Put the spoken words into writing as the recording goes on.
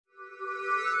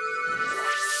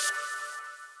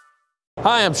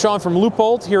Hi, I'm Sean from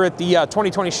Leupold here at the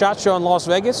 2020 SHOT Show in Las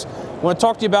Vegas. I want to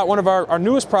talk to you about one of our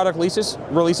newest product releases,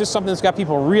 something that's got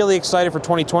people really excited for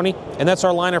 2020, and that's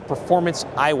our line of performance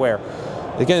eyewear.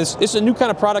 Again, it's a new kind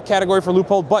of product category for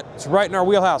Leupold, but it's right in our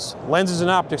wheelhouse. Lenses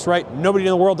and optics, right? Nobody in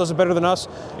the world does it better than us,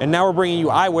 and now we're bringing you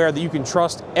eyewear that you can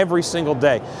trust every single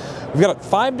day. We've got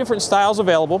 5 different styles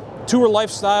available. 2 are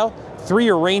lifestyle, 3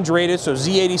 are range rated, so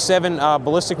Z87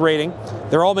 ballistic rating.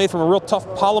 They're all made from a real tough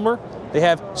polymer. They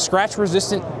have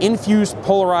scratch-resistant, infused,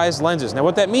 polarized lenses. Now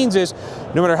what that means is,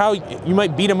 no matter how you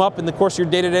might beat them up in the course of your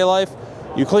day-to-day life,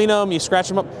 you clean them, you scratch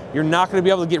them up, you're not going to be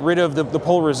able to get rid of the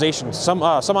polarization. Some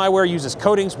eyewear uses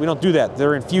coatings. We don't do that.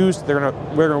 They're infused. We're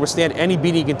going to withstand any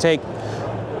beating you can take,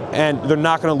 and they're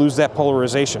not going to lose that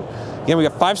polarization. Again, we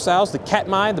got 5 styles: the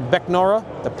Katmai, the Beknora,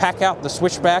 the Packout, the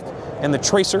Switchback, and the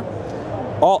Tracer.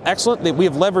 All excellent. We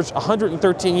have leveraged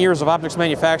 113 years of optics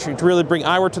manufacturing to really bring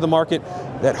eyewear to the market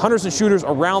that hunters and shooters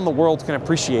around the world can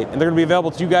appreciate. And they're going to be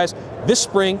available to you guys this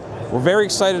spring. We're very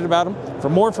excited about them. For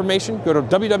more information, go to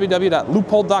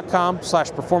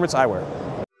www.leupold.com/performance eyewear.